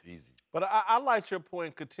road. Easy. But I like your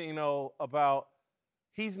point, Coutinho, about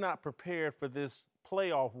he's not prepared for this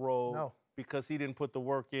playoff role because he didn't put the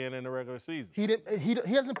work in the regular season. He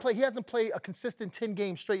hasn't played a consistent 10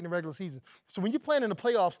 games straight in the regular season. So when you're playing in the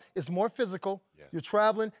playoffs, it's more physical. Yeah. You're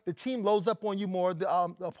traveling. The team loads up on you more. The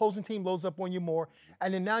opposing team loads up on you more.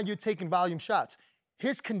 And then now you're taking volume shots.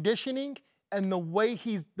 His conditioning and the way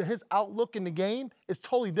his outlook in the game is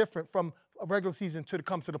totally different from a regular season to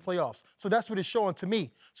comes to the playoffs. So that's what it's showing to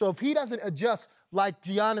me. So if he doesn't adjust like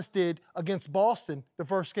Giannis did against Boston the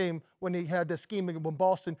first game when he had that scheme when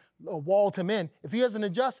Boston walled him in, if he doesn't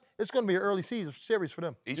adjust, it's going to be an early series for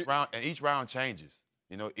them. Each round changes.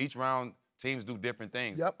 You know, each round teams do different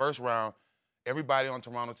things. Yep. First round, everybody on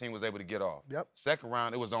Toronto team was able to get off. Yep. Second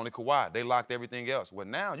round, it was only Kawhi. They locked everything else. Well,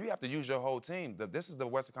 now you have to use your whole team. This is the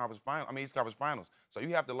East Conference Finals. So you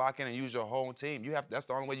have to lock in and use your whole team. That's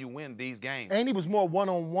the only way you win these games. And he was more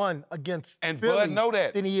one-on-one against Philly Bud know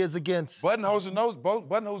that than he is against.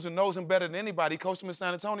 Budenholzer knows him better than anybody. He coached him in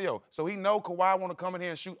San Antonio. So he know Kawhi want to come in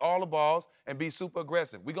here and shoot all the balls and be super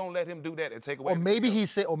aggressive. We're going to let him do that and take away. Or maybe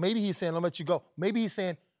he's saying, I'll let you go. Maybe he's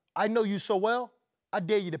saying, I know you so well, I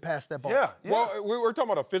dare you to pass that ball. Yeah. Well, we're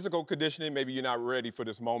talking about a physical conditioning. Maybe you're not ready for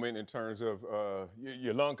this moment in terms of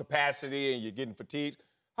your lung capacity and you're getting fatigued.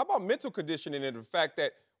 How about mental conditioning and the fact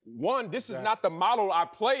that, one, this is not the model I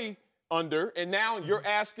play under, and now you're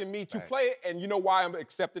asking me to play it, and you know why I'm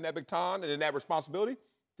accepting that baton and that responsibility?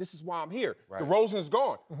 This is why I'm here. Right. DeRozan's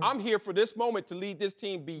gone. I'm here for this moment to lead this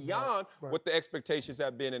team beyond what the expectations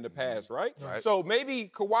have been in the past, right? So maybe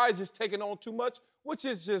Kawhi is just taking on too much, which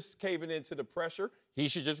is just caving into the pressure. He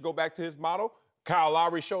should just go back to his model. Kyle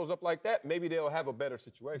Lowry shows up like that, maybe they'll have a better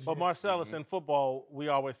situation. But Marcellus, in football, we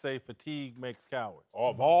always say fatigue makes cowards.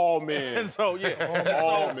 Of all men. And so,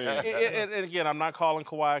 all men. And again, I'm not calling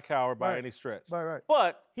Kawhi a coward by any stretch. Right.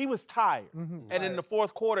 But he was tired. And in the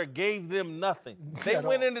fourth quarter, gave them nothing. They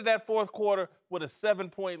went into that fourth quarter with a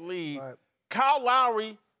 7-point lead. Right. Kyle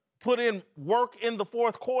Lowry put in work in the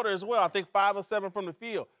fourth quarter as well. I think 5 or 7 from the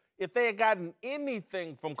field. If they had gotten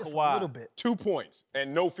anything from Just Kawhi. a little bit. 2 points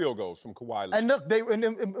and no field goals from Kawhi Leonard. And look, when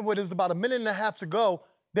it was about a minute and a half to go,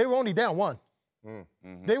 they were only down 1.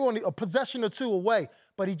 They were only a possession or 2 away,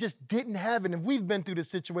 but he just didn't have it. And we've been through this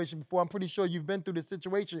situation before. I'm pretty sure you've been through this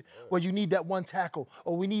situation where you need that one tackle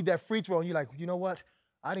or we need that free throw, and you're like, you know what?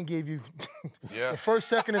 I didn't give you the first,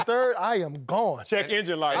 second, and third. I am gone. Check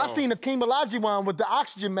engine light I on. seen Hakeem Olajuwon with the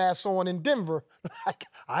oxygen mask on in Denver. Like,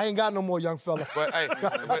 I ain't got no more, young fella. But, hey,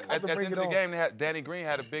 at the end of the game, Danny Green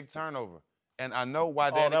had a big turnover. And I know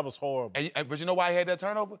why Danny. Oh, that was horrible. But you know why he had that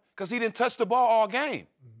turnover? Because he didn't touch the ball all game.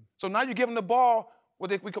 So now you give him the ball.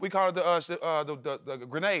 We call it the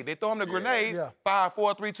grenade. They throw him the grenade. 5,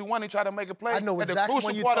 4, 3, 2, 1. They try to make a play. I know at exactly the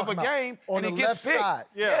crucial part of a game, on and the he left gets picked. side.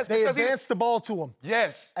 Yes, they because advanced the ball to him.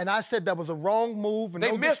 Yes. And I said that was a wrong move. And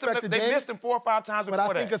They no missed him. disrespect to They Danny, missed him 4 or 5 times before that.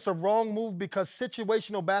 But I think it's a wrong move because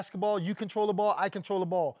situational basketball, you control the ball, I control the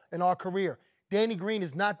ball in our career. Danny Green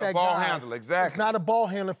is not that ball guy. handler, exactly. It's not a ball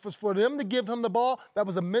handler. For them to give him the ball, that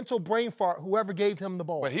was a mental brain fart, whoever gave him the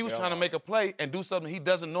ball. But he was trying to make a play and do something he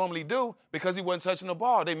doesn't normally do because he wasn't touching the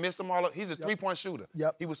ball. They missed him all up. He's a three-point shooter.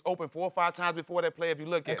 He was open 4 or 5 times before that play if you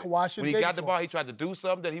look at it. When he got the ball, he tried to do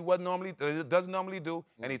something that he doesn't normally do,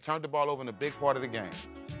 and he turned the ball over in a big part of the game.